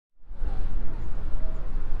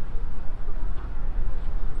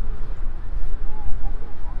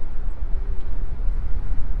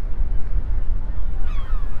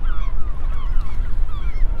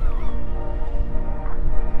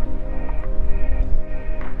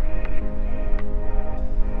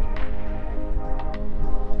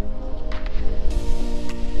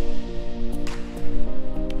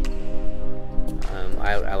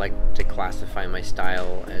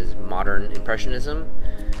style as modern Impressionism.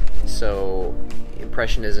 So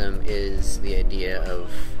Impressionism is the idea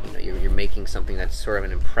of, you're making something that's sort of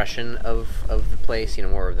an impression of the place,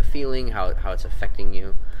 more of the feeling, how it's affecting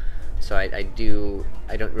you. So I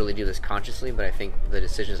don't really do this consciously, but I think the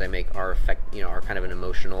decisions I make are kind of an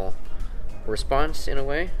emotional response in a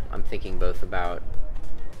way. I'm thinking both about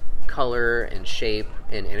color and shape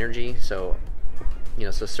and energy. So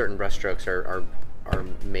so certain brushstrokes are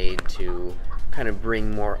made to kind of bring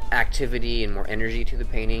more activity and more energy to the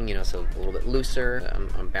painting, so a little bit looser.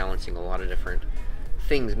 I'm balancing a lot of different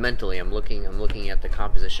things mentally. I'm looking at the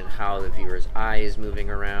composition, how the viewer's eye is moving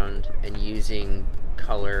around, and using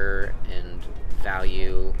color and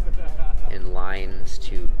value and lines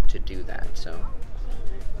to do that. So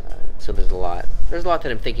there's a lot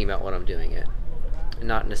that I'm thinking about when I'm doing it, and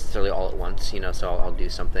not necessarily all at once. So I'll do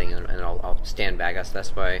something and I'll stand back.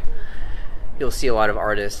 That's why you'll see a lot of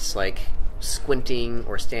artists like squinting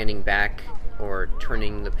or standing back or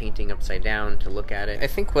turning the painting upside down to look at it. I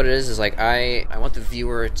think what it is like I want the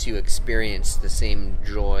viewer to experience the same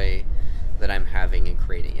joy that I'm having in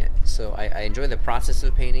creating it. So I enjoy the process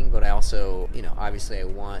of painting, but I also, obviously I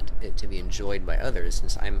want it to be enjoyed by others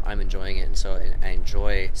since I'm enjoying it, and so I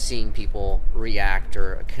enjoy seeing people react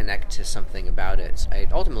or connect to something about it. So I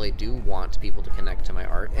ultimately do want people to connect to my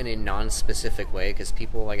art in a non-specific way, because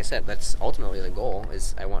people, like I said, that's ultimately the goal,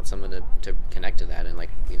 is I want someone to connect to that and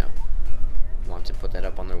want to put that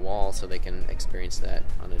up on their wall so they can experience that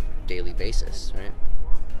on a daily basis, right?